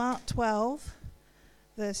Mark 12,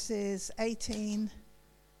 verses 18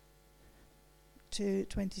 to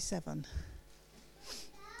 27.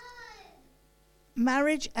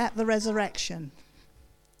 Marriage at the resurrection.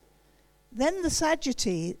 Then the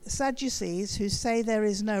Sadducees, who say there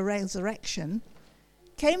is no resurrection,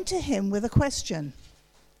 came to him with a question.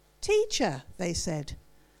 "Teacher," they said,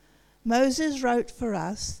 "Moses wrote for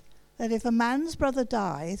us that if a man's brother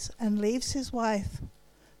dies and leaves his wife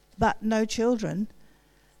but no children,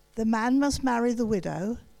 the man must marry the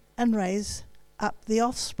widow and raise up the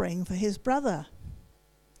offspring for his brother.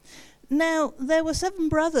 Now there were 7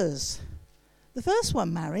 brothers. The first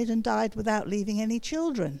one married and died without leaving any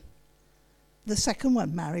children. The second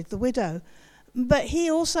one married the widow, but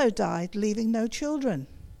he also died, leaving no children.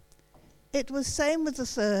 It was same with the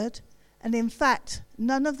third, and in fact,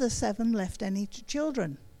 none of the 7 left any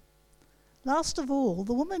children. Last of all,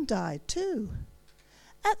 the woman died too.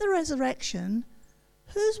 At the resurrection,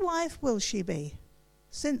 whose wife will she be,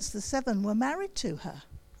 since the 7 were married to her?"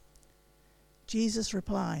 Jesus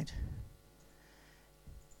replied,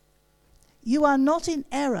 "You are not in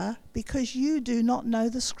error because you do not know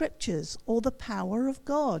the scriptures or the power of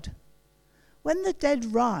God. When the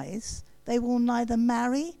dead rise, they will neither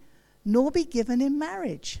marry nor be given in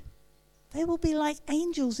marriage. They will be like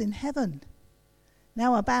angels in heaven.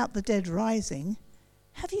 Now about the dead rising,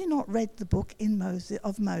 have you not read the book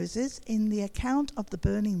of Moses in the account of the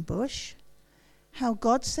burning bush? How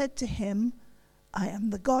God said to him, 'I am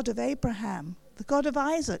the God of Abraham, the God of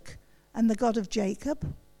Isaac, and the God of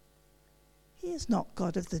Jacob.' He is not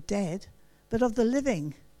God of the dead, but of the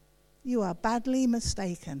living. You are badly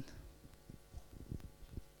mistaken."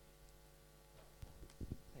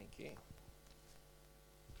 Thank you.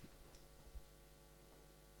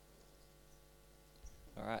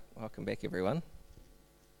 All right, welcome back, everyone.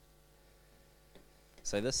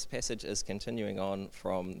 So this passage is continuing on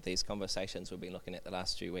from these conversations we've been looking at the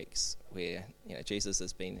last few weeks, where Jesus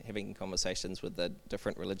has been having conversations with the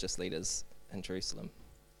different religious leaders in Jerusalem.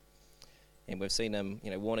 And we've seen him,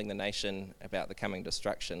 warning the nation about the coming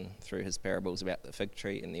destruction through his parables about the fig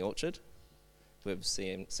tree and the orchard. We've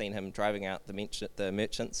seen him driving out the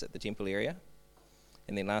merchants at the temple area.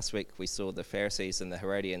 And then last week we saw the Pharisees and the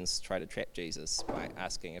Herodians try to trap Jesus by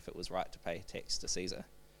asking if it was right to pay tax to Caesar.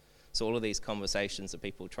 So all of these conversations are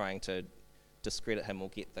people trying to discredit him or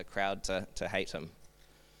get the crowd to hate him.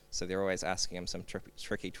 So they're always asking him some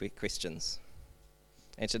tricky questions.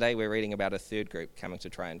 And today we're reading about a third group coming to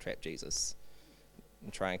try and trap Jesus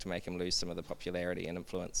and trying to make him lose some of the popularity and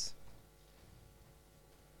influence.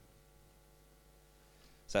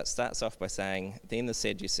 So it starts off by saying, "Then the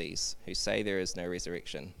Sadducees, who say there is no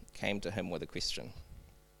resurrection, came to him with a question."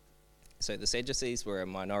 So the Sadducees were a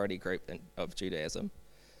minority group of Judaism,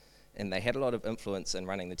 and they had a lot of influence in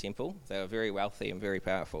running the temple. They were very wealthy and very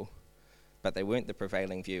powerful, but they weren't the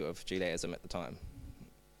prevailing view of Judaism at the time.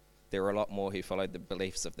 There were a lot more who followed the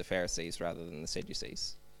beliefs of the Pharisees rather than the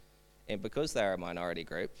Sadducees. And because they're a minority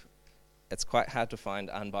group, it's quite hard to find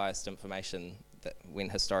unbiased information that when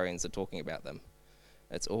historians are talking about them.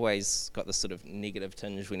 It's always got this sort of negative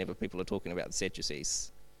tinge whenever people are talking about the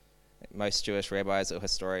Sadducees. Most Jewish rabbis or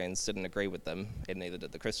historians didn't agree with them, and neither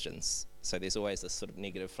did the Christians. So there's always this sort of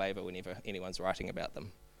negative flavour whenever anyone's writing about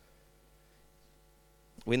them.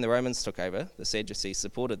 When the Romans took over, the Sadducees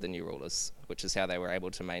supported the new rulers, which is how they were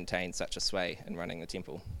able to maintain such a sway in running the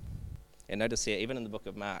temple. And notice here, even in the book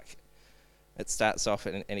of Mark, it starts off,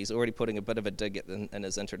 and he's already putting a bit of a dig in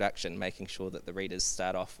his introduction, making sure that the readers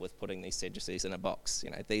start off with putting these Sadducees in a box.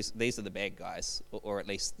 These are the bad guys, or at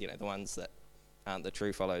least the ones that aren't the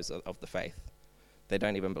true followers of the faith. They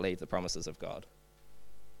don't even believe the promises of God.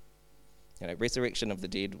 Resurrection of the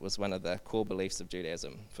dead was one of the core beliefs of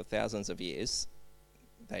Judaism. For thousands of years,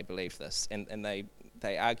 they believed this, and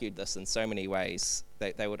they argued this in so many ways.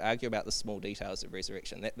 They would argue about the small details of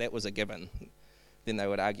resurrection. That was a given. Then they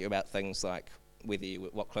would argue about things like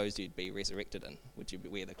what clothes you'd be resurrected in. Would you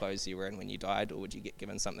wear the clothes you were in when you died, or would you get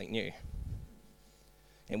given something new?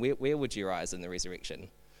 And where would you rise in the resurrection?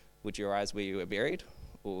 Would you rise where you were buried,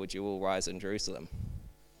 or would you all rise in Jerusalem?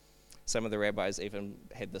 Some of the rabbis even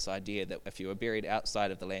had this idea that if you were buried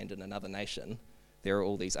outside of the land in another nation, there are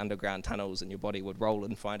all these underground tunnels and your body would roll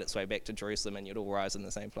and find its way back to Jerusalem and you'd all rise in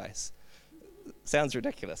the same place. Sounds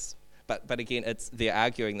ridiculous. But again, they're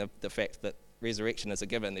arguing the fact that resurrection is a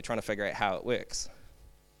given. They're trying to figure out how it works.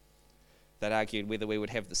 They'd argued whether we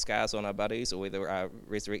would have the scars on our bodies or whether our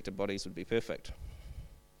resurrected bodies would be perfect.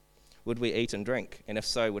 Would we eat and drink? And if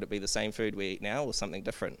so, would it be the same food we eat now or something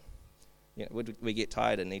different? Would we get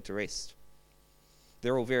tired and need to rest?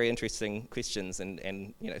 They're all very interesting questions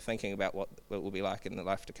and thinking about what it will be like in the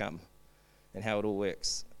life to come and how it all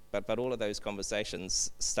works. But all of those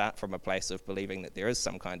conversations start from a place of believing that there is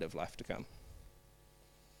some kind of life to come.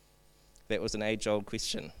 That was an age-old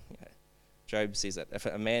question. Job says it, if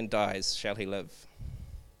a man dies, shall he live?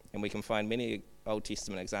 And we can find many Old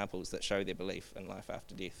Testament examples that show their belief in life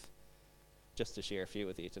after death. Just to share a few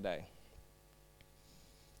with you today.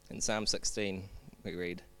 In Psalm 16, we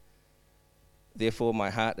read, "Therefore my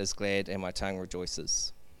heart is glad and my tongue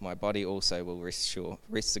rejoices. My body also will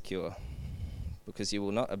rest secure, because you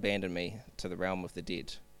will not abandon me to the realm of the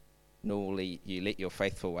dead, nor will you let your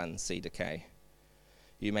faithful one see decay.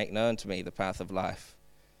 You make known to me the path of life.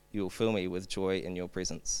 You will fill me with joy in your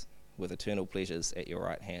presence, with eternal pleasures at your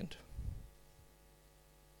right hand."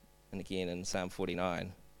 And again in Psalm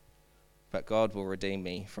 49, "But God will redeem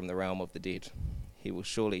me from the realm of the dead. He will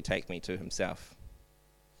surely take me to himself."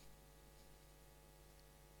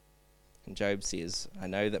 And Job says, "I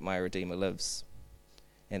know that my Redeemer lives,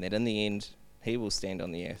 and that in the end he will stand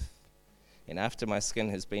on the earth. And after my skin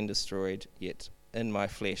has been destroyed, yet in my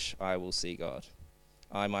flesh I will see God.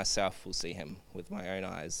 I myself will see him with my own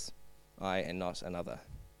eyes, I and not another.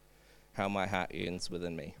 How my heart yearns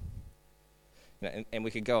within me." And we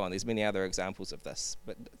could go on. There's many other examples of this,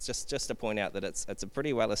 but just to point out that it's a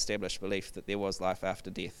pretty well-established belief that there was life after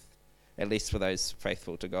death, at least for those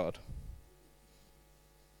faithful to God.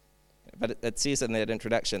 But it says in that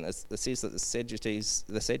introduction, it says that the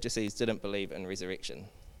Sadducees didn't believe in resurrection.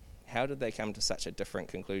 How did they come to such a different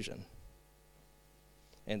conclusion?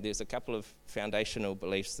 And there's a couple of foundational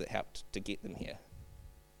beliefs that helped to get them here.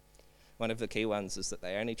 One of the key ones is that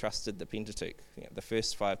they only trusted the Pentateuch, the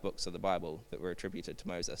first 5 books of the Bible that were attributed to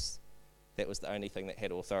Moses. That was the only thing that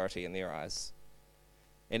had authority in their eyes.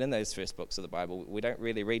 And in those first books of the Bible, we don't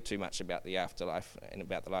really read too much about the afterlife and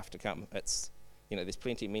about the life to come. It's, there's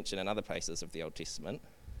plenty mentioned in other places of the Old Testament.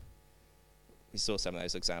 We saw some of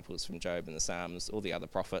those examples from Job and the Psalms, all the other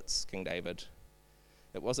prophets, King David.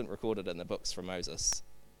 It wasn't recorded in the books from Moses.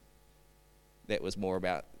 That was more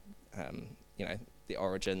about, the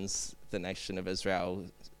origins, the nation of Israel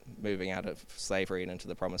moving out of slavery and into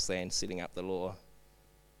the promised land, setting up the law.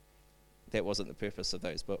 That wasn't the purpose of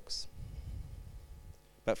those books.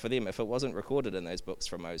 But for them, if it wasn't recorded in those books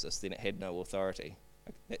from Moses, then it had no authority.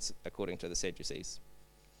 That's according to the Sadducees.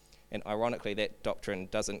 And ironically, that doctrine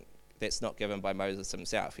that's not given by Moses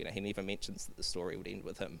himself. He never mentions that the story would end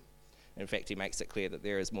with him. In fact, he makes it clear that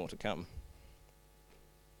there is more to come.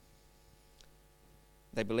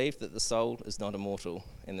 They believe that the soul is not immortal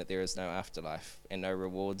and that there is no afterlife and no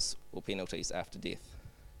rewards or penalties after death.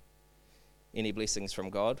 Any blessings from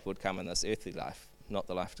God would come in this earthly life, not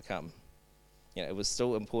the life to come. It was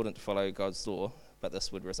still important to follow God's law, but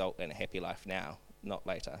this would result in a happy life now, not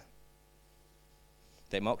later.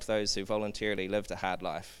 They mocked those who voluntarily lived a hard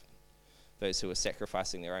life, those who were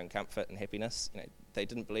sacrificing their own comfort and happiness. They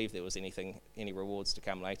didn't believe there was any rewards to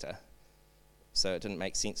come later. So it didn't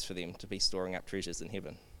make sense for them to be storing up treasures in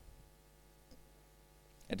heaven.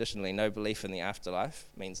 Additionally, no belief in the afterlife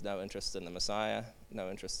means no interest in the Messiah, no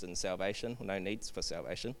interest in salvation, no needs for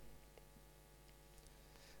salvation.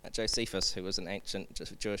 Josephus, who was an ancient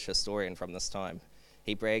Jewish historian from this time,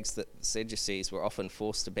 he brags that the Sadducees were often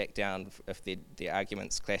forced to back down if their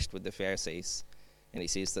arguments clashed with the Pharisees, and he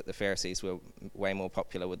says that the Pharisees were way more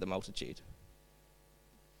popular with the multitude.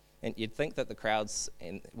 And you'd think that the crowds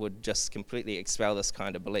would just completely expel this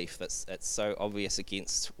kind of belief that's so obvious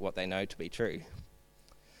against what they know to be true.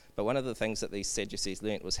 But one of the things that these Sadducees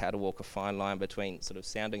learnt was how to walk a fine line between sort of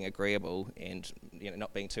sounding agreeable and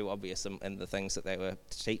not being too obvious in the things that they were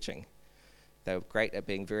teaching. They were great at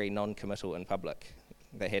being very non-committal in public.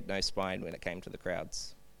 They had no spine when it came to the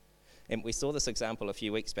crowds. And we saw this example a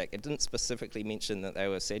few weeks back. It didn't specifically mention that they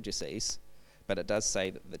were Sadducees, but it does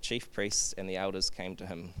say that the chief priests and the elders came to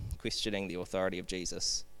him, questioning the authority of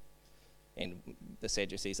Jesus. And the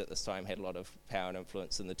Sadducees at this time had a lot of power and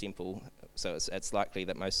influence in the temple, so it's likely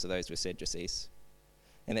that most of those were Sadducees.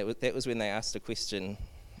 And that was when they asked a question.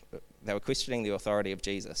 They were questioning the authority of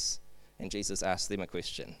Jesus, and Jesus asked them a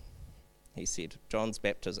question. He said, "John's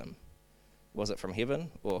baptism, was it from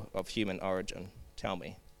heaven or of human origin? Tell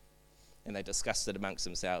me." And they discussed it amongst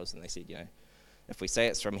themselves, and they said, if we say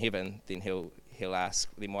it's from heaven, then he'll ask,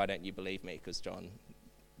 then why don't you believe me? Because John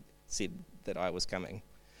said that I was coming.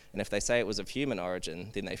 And if they say it was of human origin,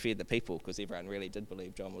 then they feared the people, because everyone really did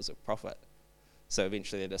believe John was a prophet. So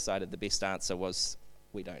eventually they decided the best answer was,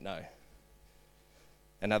 we don't know.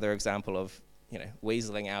 Another example of,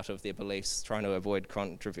 weaseling out of their beliefs, trying to avoid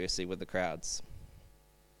controversy with the crowds.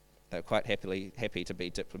 They were quite happy to be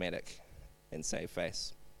diplomatic and save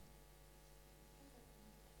face.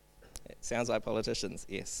 It sounds like politicians,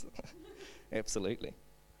 yes, absolutely.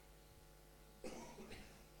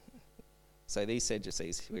 So these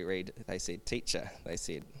Sadducees, we read, they said, "Teacher," they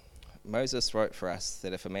said, "Moses wrote for us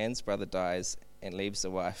that if a man's brother dies and leaves a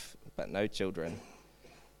wife but no children,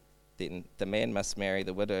 then the man must marry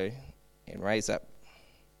the widow and raise up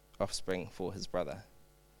offspring for his brother."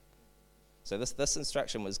 So this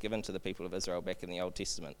instruction was given to the people of Israel back in the Old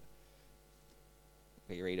Testament.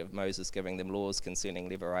 We read of Moses giving them laws concerning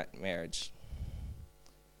Levirate marriage.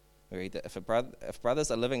 We read that if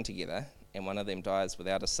brothers are living together and one of them dies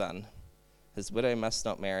without a son, his widow must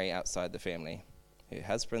not marry outside the family. Her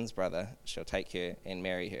husband's brother shall take her and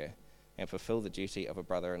marry her and fulfill the duty of a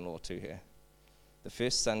brother-in-law to her. The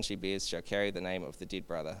first son she bears shall carry the name of the dead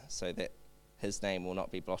brother, so that his name will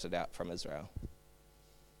not be blotted out from Israel.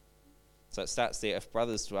 So it starts there, if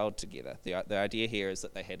brothers dwelled together. The idea here is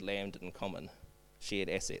that they had land in common, shared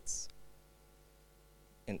assets.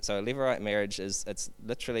 And so a Levirate marriage it's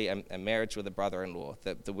literally a marriage with a brother-in-law.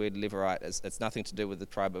 The word Levirate it's nothing to do with the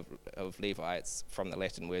tribe of Levi. It's from the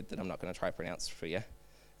Latin word that I'm not going to try to pronounce for you.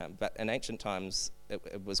 But in ancient times,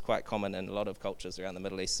 it was quite common in a lot of cultures around the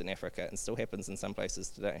Middle East and Africa, and still happens in some places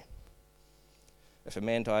today. If a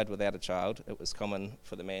man died without a child, it was common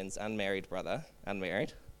for the man's unmarried brother to marry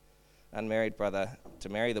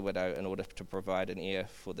the widow in order to provide an heir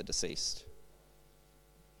for the deceased.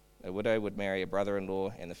 A widow would marry a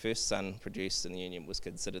brother-in-law, and the first son produced in the union was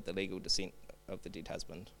considered the legal descent of the dead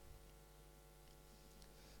husband.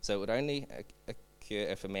 So it would only occur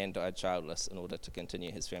if a man died childless in order to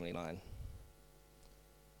continue his family line.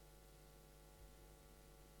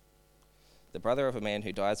 The brother of a man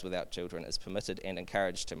who dies without children is permitted and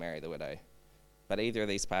encouraged to marry the widow, but either of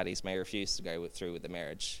these parties may refuse to go through with the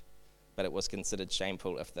marriage, but it was considered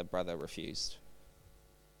shameful if the brother refused.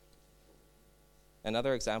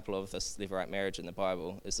 Another example of this Levirate marriage in the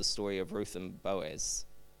Bible is the story of Ruth and Boaz.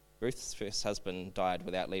 Ruth's first husband died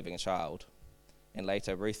without leaving a child, and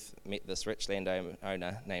later Ruth met this rich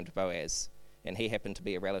landowner named Boaz, and he happened to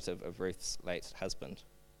be a relative of Ruth's late husband.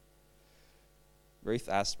 Ruth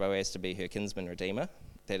asked Boaz to be her kinsman redeemer,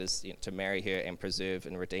 that is, to marry her and preserve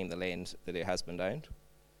and redeem the land that her husband owned.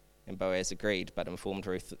 And Boaz agreed, but informed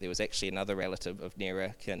Ruth that there was actually another relative of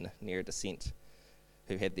nearer descent,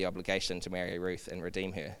 who had the obligation to marry Ruth and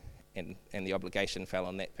redeem her, and the obligation fell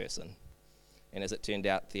on that person. And as it turned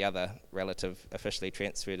out, the other relative officially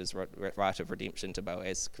transferred his right of redemption to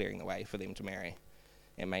Boaz, clearing the way for them to marry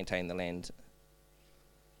and maintain the land.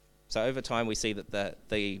 So over time we see that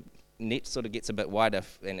the net sort of gets a bit wider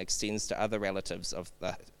and extends to other relatives of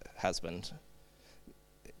the husband,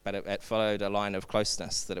 but it followed a line of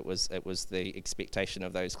closeness, that it was the expectation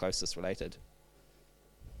of those closest related.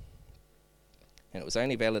 And it was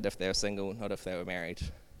only valid if they were single, not if they were married.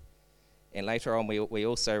 And later on, we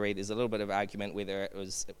also read there's a little bit of argument whether it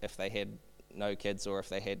was if they had no kids or if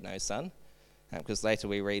they had no son, because later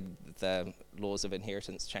we read the laws of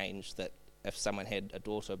inheritance changed, that if someone had a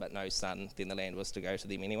daughter but no son, then the land was to go to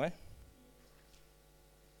them anyway.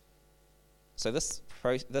 So this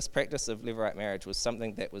practice of Levirate marriage was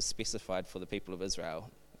something that was specified for the people of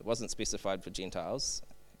Israel. It wasn't specified for Gentiles.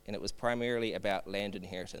 And it was primarily about land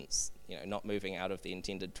inheritance, not moving out of the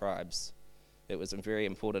intended tribes. It was very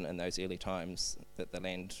important in those early times that the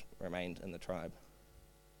land remained in the tribe.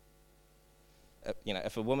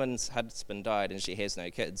 If a woman's husband died and she has no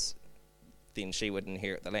kids, then she would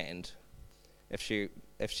inherit the land. If she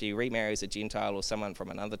remarries a Gentile or someone from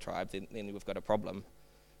another tribe, then we've got a problem,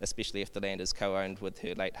 especially if the land is co-owned with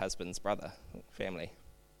her late husband's brother family.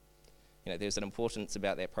 There's an importance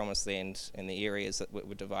about that promised land and the areas that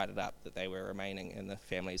were divided up, that they were remaining in the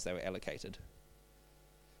families they were allocated.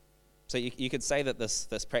 So you could say that this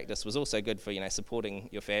practice was also good for supporting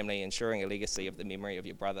your family, ensuring a legacy of the memory of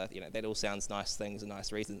your brother. That all sounds nice things and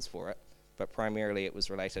nice reasons for it, but primarily it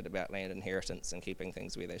was related about land inheritance and keeping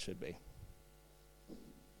things where they should be.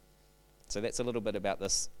 So that's a little bit about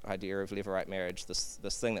this idea of Levirate marriage, this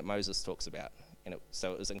thing that Moses talks about.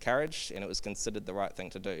 So it was encouraged and it was considered the right thing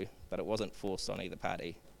to do, but it wasn't forced on either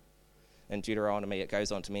party. In Deuteronomy, it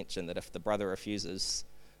goes on to mention that if the brother refuses,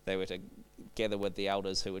 they were to gather with the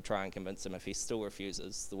elders who would try and convince him. If he still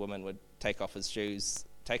refuses, the woman would take off his shoes,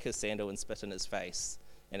 take his sandal and spit in his face.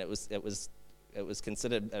 And it was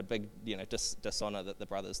considered a big dishonor that the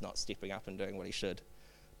brother's not stepping up and doing what he should.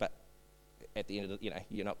 But at the end of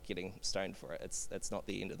you're not getting stoned for it. It's not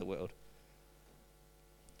the end of the world.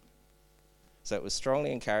 So it was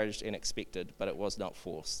strongly encouraged and expected, but it was not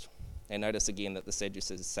forced. And notice again that the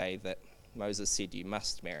Sadducees say that Moses said you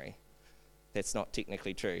must marry. That's not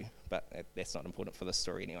technically true, but that's not important for this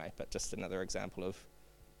story anyway, but just another example of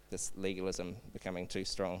this legalism becoming too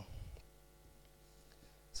strong.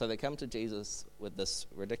 So they come to Jesus with this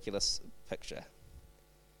ridiculous picture.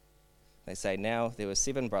 They say, now there were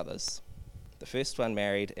 7 brothers. The first one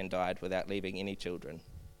married and died without leaving any children.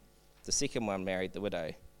 The second one married the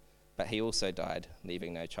widow, but he also died,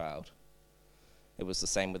 leaving no child. It was the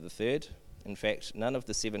same with the third. In fact, none of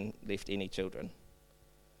the 7 left any children.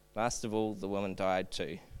 Last of all, the woman died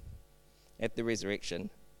too. At the resurrection,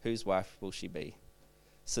 whose wife will she be,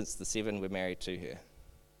 since the 7 were married to her?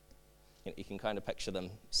 You can kind of picture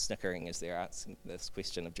them snickering as they're asking this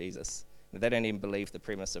question of Jesus. They don't even believe the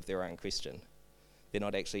premise of their own question. They're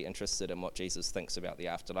not actually interested in what Jesus thinks about the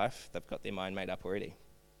afterlife. They've got their mind made up already.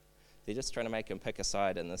 They're just trying to make him pick a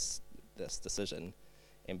side in this decision.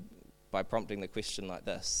 And by prompting the question like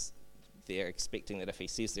this, they're expecting that if he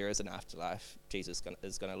says there is an afterlife, Jesus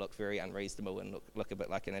is going to look very unreasonable and look a bit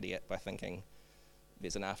like an idiot by thinking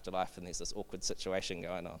there's an afterlife and there's this awkward situation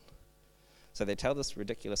going on. So they tell this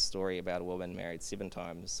ridiculous story about a woman married 7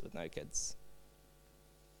 times with no kids.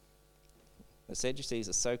 The Sadducees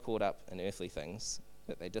are so caught up in earthly things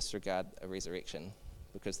that they disregard a resurrection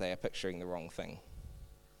because they are picturing the wrong thing.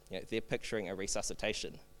 They're picturing a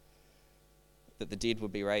resuscitation, that the dead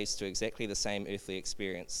would be raised to exactly the same earthly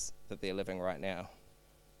experience that they're living right now.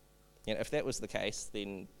 If that was the case,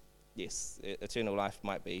 then yes, eternal life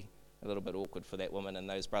might be a little bit awkward for that woman and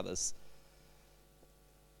those brothers.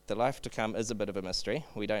 The life to come is a bit of a mystery.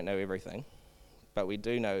 We don't know everything, but we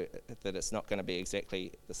do know that it's not going to be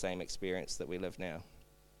exactly the same experience that we live now.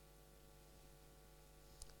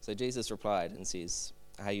 So Jesus replied and says,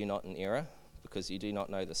 "Are you not in error, because you do not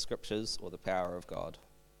know the scriptures or the power of God?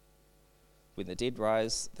 When the dead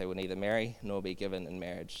rise, they will neither marry nor be given in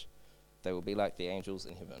marriage. They will be like the angels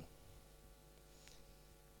in heaven."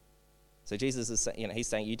 So Jesus is he's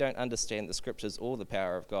saying you don't understand the scriptures or the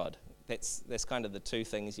power of God. That's kind of the 2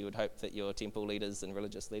 things you would hope that your temple leaders and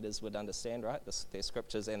religious leaders would understand, right? Their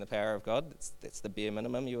scriptures and the power of God. That's the bare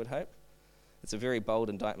minimum you would hope. It's a very bold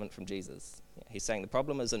indictment from Jesus. He's saying the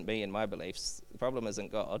problem isn't me and my beliefs. The problem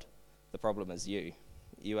isn't God. The problem is you.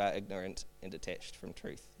 You are ignorant and detached from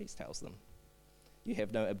truth, he tells them. You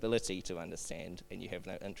have no ability to understand, and you have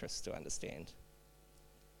no interest to understand.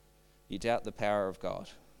 You doubt the power of God.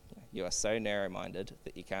 You are so narrow-minded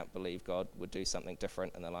that you can't believe God would do something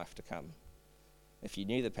different in the life to come. If you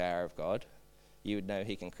knew the power of God, you would know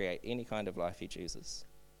he can create any kind of life he chooses.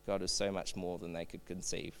 God is so much more than they could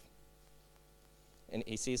conceive. And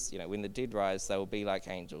he says, when the dead rise, they will be like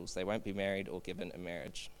angels. They won't be married or given in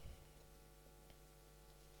marriage.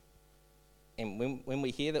 And when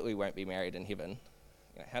we hear that we won't be married in heaven,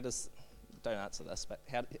 don't answer this, but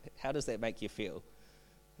how does that make you feel?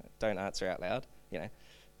 Don't answer out loud.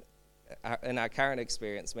 In our current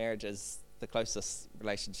experience, marriage is the closest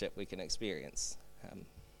relationship we can experience.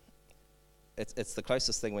 It's the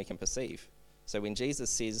closest thing we can perceive. So when Jesus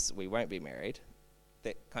says we won't be married,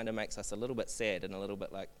 that kind of makes us a little bit sad and a little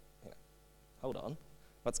bit like, hold on,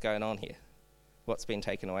 what's going on here? What's been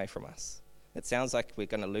taken away from us? It sounds like we're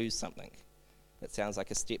going to lose something. It sounds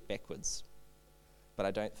like a step backwards. But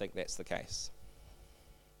I don't think that's the case.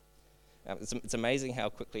 It's amazing how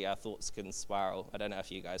quickly our thoughts can spiral. I don't know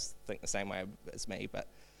if you guys think the same way as me, but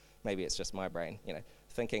maybe it's just my brain.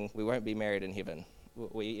 Thinking we won't be married in heaven. Will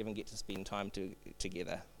we even get to spend time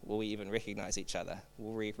together? Will we even recognize each other?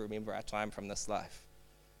 Will we remember our time from this life?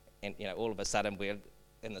 And all of a sudden we're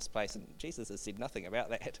in this place, and Jesus has said nothing about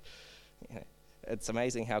that. It's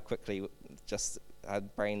amazing how quickly just our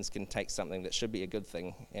brains can take something that should be a good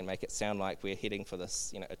thing and make it sound like we're heading for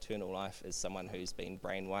this, eternal life as someone who's been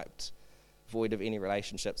brain wiped, void of any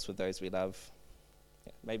relationships with those we love.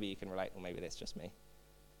 Maybe you can relate, or maybe that's just me.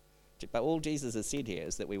 But all Jesus has said here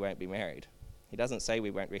is that we won't be married. He doesn't say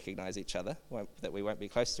we won't recognize each other, that we won't be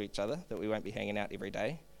close to each other, that we won't be hanging out every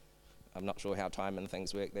day. I'm not sure how time and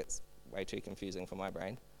things work. That's way too confusing for my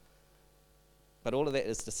brain. But all of that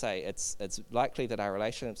is to say it's likely that our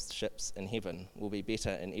relationships in heaven will be better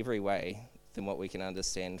in every way than what we can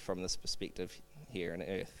understand from this perspective here on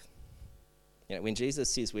earth. When Jesus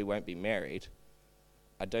says we won't be married,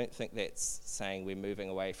 I don't think that's saying we're moving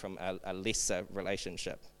away from a lesser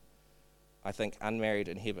relationship. I think unmarried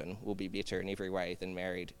in heaven will be better in every way than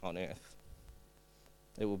married on earth.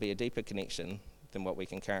 It will be a deeper connection than what we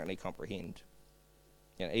can currently comprehend.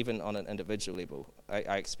 Even on an individual level,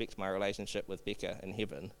 I expect my relationship with Becca in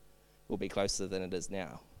heaven will be closer than it is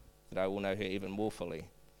now, that I will know her even more fully,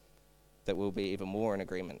 that we'll be even more in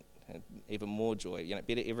agreement, even more joy,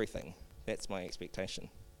 better everything. That's my expectation.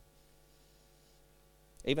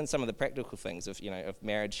 Even some of the practical things of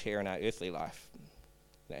marriage here in our earthly life,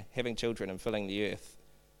 having children and filling the earth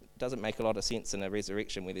doesn't make a lot of sense in a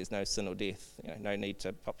resurrection where there's no sin or death, no need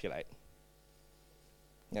to populate.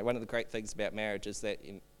 One of the great things about marriage is that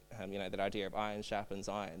that idea of iron sharpens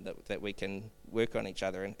iron, that we can work on each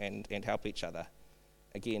other and help each other.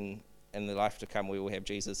 Again, in the life to come, we will have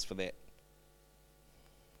Jesus for that.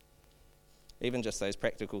 Even just those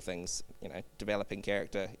practical things, developing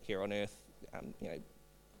character here on earth,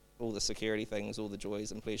 all the security things, all the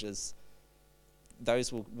joys and pleasures,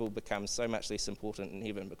 those will become so much less important in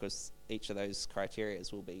heaven because each of those criteria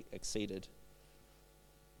will be exceeded.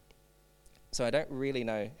 So I don't really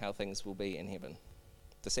know how things will be in heaven.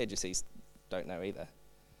 The Sadducees don't know either.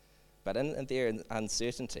 But in their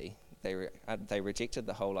uncertainty, they rejected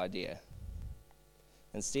the whole idea.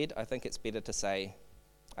 Instead, I think it's better to say,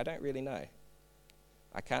 I don't really know.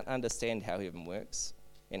 I can't understand how heaven works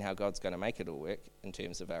and how God's going to make it all work in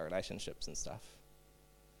terms of our relationships and stuff.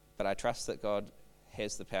 But I trust that God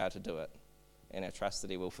has the power to do it, and I trust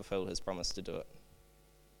that he will fulfill his promise to do it.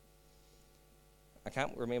 I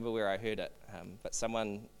can't remember where I heard it, but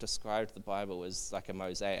someone described the Bible as like a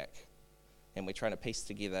mosaic, and we're trying to piece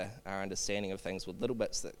together our understanding of things with little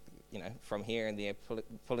bits that, from here and there,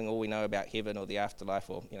 pulling all we know about heaven or the afterlife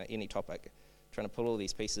or, any topic, trying to pull all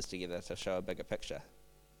these pieces together to show a bigger picture.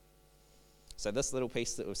 So this little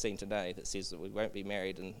piece that we've seen today that says that we won't be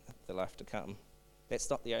married in the life to come, that's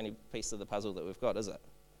not the only piece of the puzzle that we've got, is it?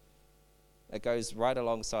 It goes right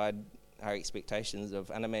alongside our expectations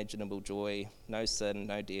of unimaginable joy, no sin,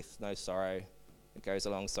 no death, no sorrow. It goes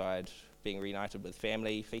alongside being reunited with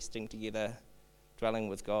family, feasting together, dwelling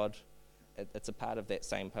with God. It's a part of that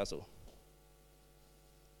same puzzle.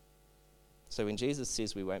 So when Jesus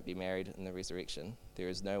says we won't be married in the resurrection, there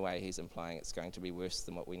is no way he's implying it's going to be worse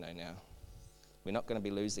than what we know now. We're not going to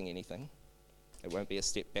be losing anything. It won't be a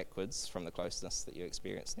step backwards from the closeness that you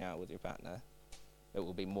experience now with your partner. It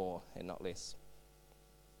will be more and not less.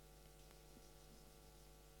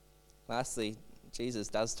 Lastly, Jesus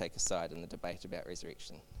does take a side in the debate about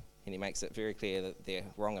resurrection, and he makes it very clear that they're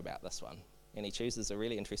wrong about this one, and he chooses a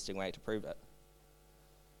really interesting way to prove it.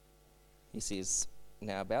 He says,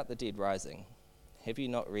 "Now about the dead rising, have you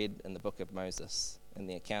not read in the book of Moses, in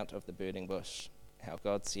the account of the burning bush, how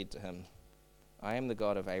God said to him, 'I am the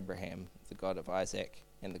God of Abraham, the God of Isaac,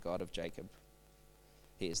 and the God of Jacob.'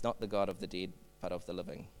 He is not the God of the dead, but of the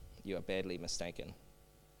living. You are badly mistaken."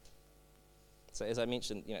 So as I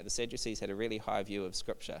mentioned, the Sadducees had a really high view of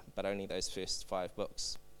Scripture, but only those first 5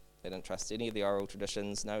 books. They didn't trust any of the oral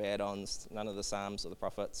traditions, no add-ons, none of the Psalms or the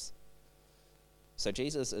prophets. So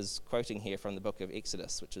Jesus is quoting here from the book of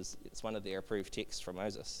Exodus, it's one of their approved texts from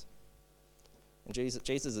Moses. And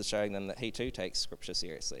Jesus is showing them that he too takes Scripture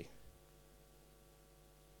seriously.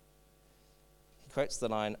 He quotes the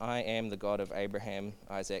line, "I am the God of Abraham,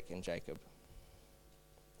 Isaac, and Jacob."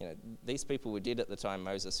 These people were dead at the time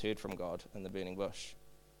Moses heard from God in the burning bush.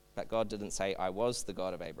 But God didn't say, "I was the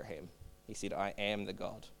God of Abraham." He said, "I am the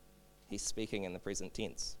God." He's speaking in the present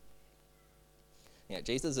tense.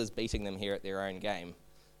 Jesus is beating them here at their own game.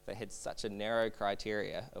 They had such a narrow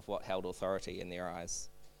criteria of what held authority in their eyes.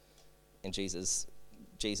 And Jesus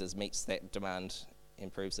meets that demand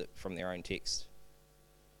and proves it from their own text.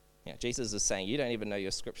 Jesus is saying, you don't even know your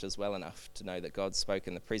scriptures well enough to know that God spoke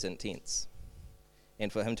in the present tense.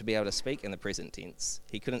 And for him to be able to speak in the present tense,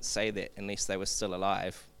 he couldn't say that unless they were still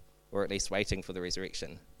alive, or at least waiting for the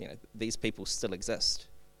resurrection. These people still exist.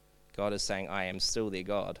 God is saying, I am still their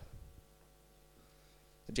God.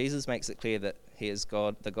 Jesus makes it clear that he is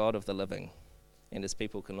God, the God of the living, and his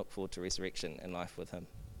people can look forward to resurrection and life with him.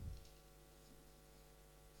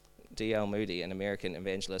 D.L. Moody, an American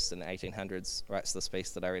evangelist in the 1800s, writes this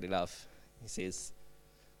piece that I really love. He says,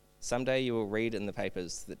 "Someday you will read in the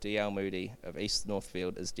papers that D.L. Moody of East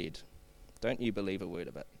Northfield is dead. Don't you believe a word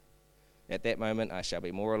of it. At that moment I shall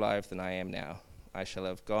be more alive than I am now. I shall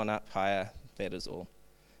have gone up higher, that is all,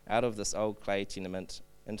 out of this old clay tenement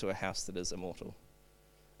into a house that is immortal.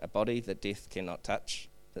 A body that death cannot touch,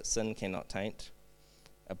 that sin cannot taint,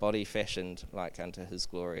 a body fashioned like unto his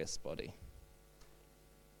glorious body."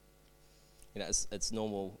 It's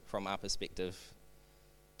normal from our perspective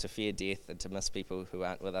to fear death and to miss people who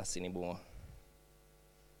aren't with us anymore.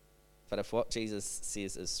 But if what Jesus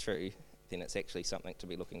says is true, then it's actually something to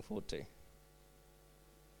be looking forward to.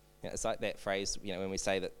 It's like that phrase, when we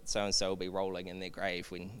say that so-and-so will be rolling in their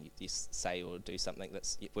grave when you say or do something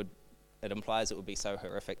it implies it would be so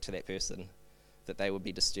horrific to that person that they would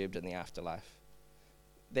be disturbed in the afterlife.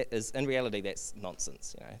 In reality, that's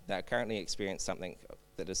nonsense. They're currently experiencing something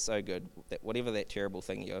that is so good that whatever that terrible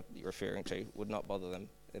thing you're referring to would not bother them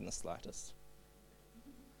in the slightest.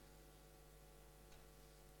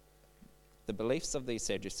 The beliefs of these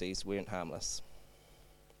Sadducees weren't harmless.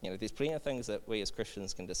 There's plenty of things that we as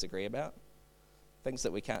Christians can disagree about, things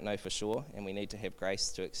that we can't know for sure, and we need to have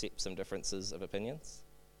grace to accept some differences of opinions.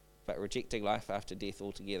 But rejecting life after death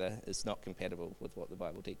altogether is not compatible with what the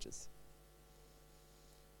Bible teaches.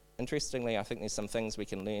 Interestingly, I think there's some things we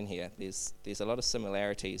can learn here. There's a lot of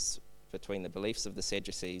similarities between the beliefs of the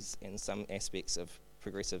Sadducees and some aspects of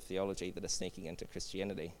progressive theology that are sneaking into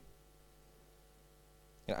Christianity.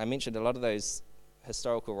 I mentioned a lot of those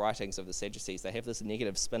historical writings of the Sadducees, they have this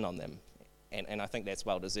negative spin on them, and I think that's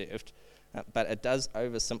well deserved, but it does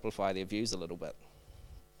oversimplify their views a little bit.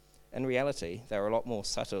 In reality, they're a lot more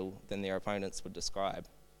subtle than their opponents would describe,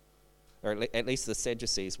 or at least the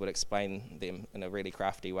Sadducees would explain them in a really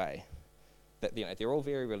crafty way. That they're all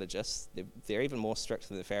very religious. They're even more strict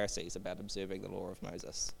than the Pharisees about observing the law of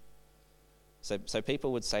Moses. So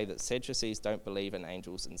people would say that Sadducees don't believe in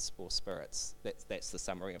angels or spirits. That's the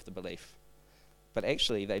summary of the belief. But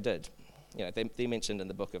actually they did. They're mentioned in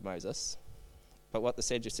the book of Moses. But what the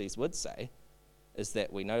Sadducees would say is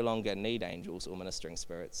that we no longer need angels or ministering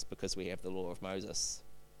spirits because we have the law of Moses.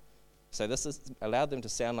 So this has allowed them to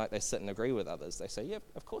sound like they sit and agree with others. They say, yeah,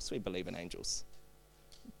 of course we believe in angels.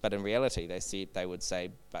 But in reality, they would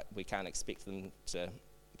say, but we can't expect them to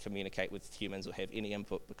communicate with humans or have any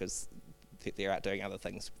input because they're out doing other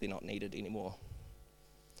things. They're not needed anymore.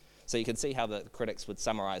 So you can see how the critics would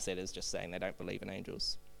summarize that as just saying they don't believe in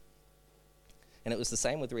angels. And it was the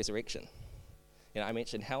same with resurrection. I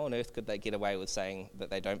mentioned how on earth could they get away with saying that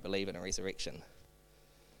they don't believe in a resurrection?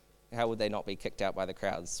 How would they not be kicked out by the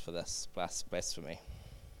crowds for this blasphemy?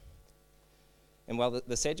 And while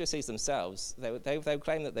the Sadducees themselves, they would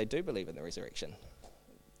claim that they do believe in the resurrection.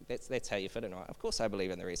 That's how you fit in, right? Of course I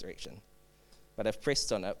believe in the resurrection. But if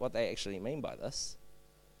pressed on it, what they actually mean by this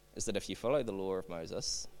is that if you follow the law of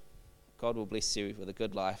Moses, God will bless you with a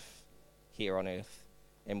good life here on earth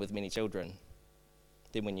and with many children.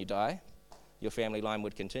 Then when you die, your family line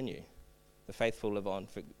would continue. The faithful live on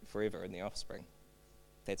forever in the offspring.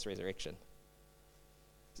 That's resurrection.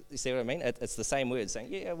 You see what I mean? It's the same word saying,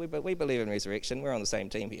 yeah, we believe in resurrection. We're on the same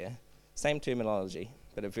team here. Same terminology,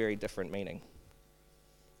 but a very different meaning.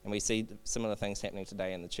 And we see similar things happening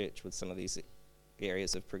today in the church with some of these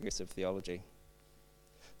areas of progressive theology.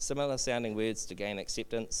 Similar sounding words to gain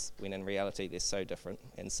acceptance, when in reality they're so different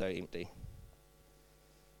and so empty.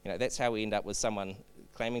 That's how we end up with someone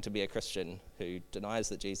claiming to be a Christian who denies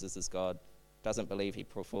that Jesus is God, doesn't believe he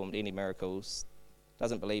performed any miracles,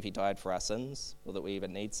 doesn't believe he died for our sins or that we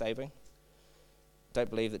even need saving, don't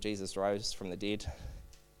believe that Jesus rose from the dead.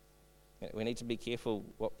 We need to be careful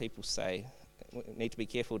what people say. We need to be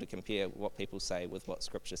careful to compare what people say with what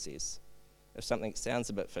Scripture says. If something sounds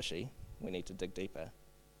a bit fishy, we need to dig deeper.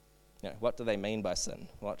 What do they mean by sin?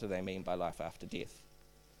 What do they mean by life after death?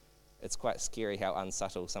 It's quite scary how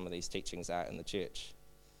unsubtle some of these teachings are in the church.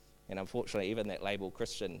 And unfortunately, even that label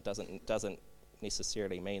Christian doesn't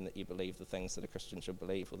necessarily mean that you believe the things that a Christian should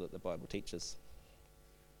believe or that the Bible teaches.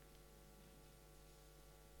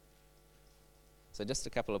 So just a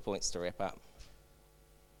couple of points to wrap up.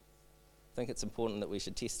 I think it's important that we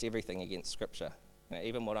should test everything against Scripture.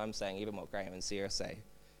 Even what I'm saying, even what Graham and Sarah say,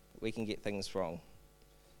 we can get things wrong.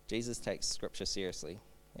 Jesus takes Scripture seriously,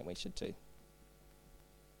 and we should too.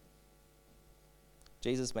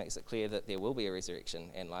 Jesus makes it clear that there will be a resurrection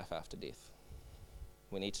and life after death.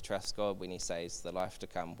 We need to trust God when he says the life to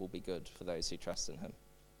come will be good for those who trust in him.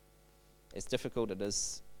 As difficult it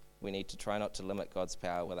is, we need to try not to limit God's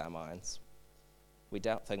power with our minds. We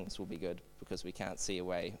doubt things will be good because we can't see a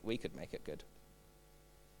way we could make it good.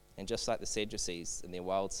 And just like the Sadducees in their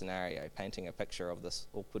wild scenario, painting a picture of this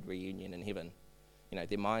awkward reunion in heaven, in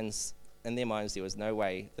their minds there was no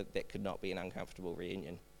way that could not be an uncomfortable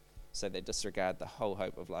reunion. So they disregard the whole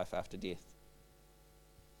hope of life after death.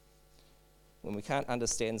 When we can't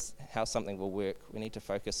understand how something will work, we need to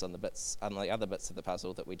focus on the other bits of the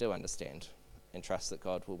puzzle that we do understand, and trust that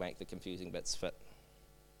God will make the confusing bits fit.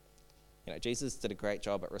 Jesus did a great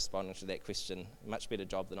job at responding to that question, a much better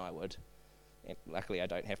job than I would. And luckily I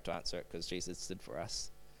don't have to answer it because Jesus did for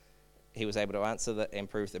us. He was able to answer that and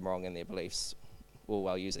prove them wrong in their beliefs, all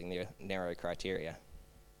while using their narrow criteria.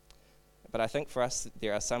 But I think for us,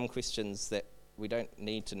 there are some questions that we don't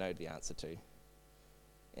need to know the answer to,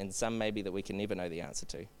 and some maybe that we can never know the answer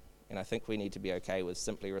to. And I think we need to be okay with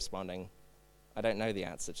simply responding, I don't know the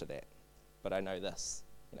answer to that, but I know this.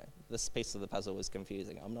 This piece of the puzzle is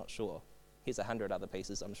confusing. I'm not sure. Here's 100 other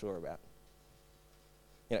pieces I'm sure about.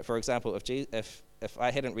 For example, if I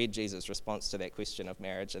hadn't read Jesus' response to that question of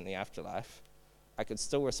marriage and the afterlife, I could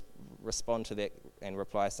still respond to that and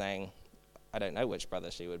reply saying, I don't know which brother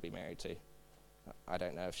she would be married to. I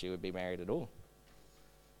don't know if she would be married at all.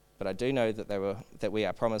 But I do know that we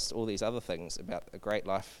are promised all these other things about a great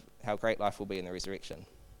life, how great life will be in the resurrection.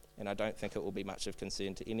 and I don't think it will be much of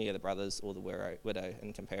concern to any of the brothers or the widow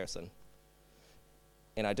in comparison.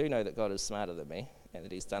 And I do know that God is smarter than me, and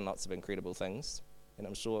that he's done lots of incredible things, and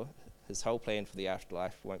I'm sure his whole plan for the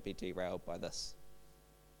afterlife won't be derailed by this.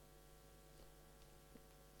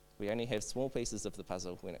 We only have small pieces of the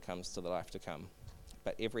puzzle when it comes to the life to come,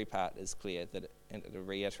 but every part is clear and it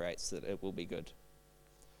reiterates that it will be good.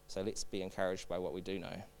 So let's be encouraged by what we do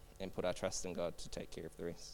know and put our trust in God to take care of the rest.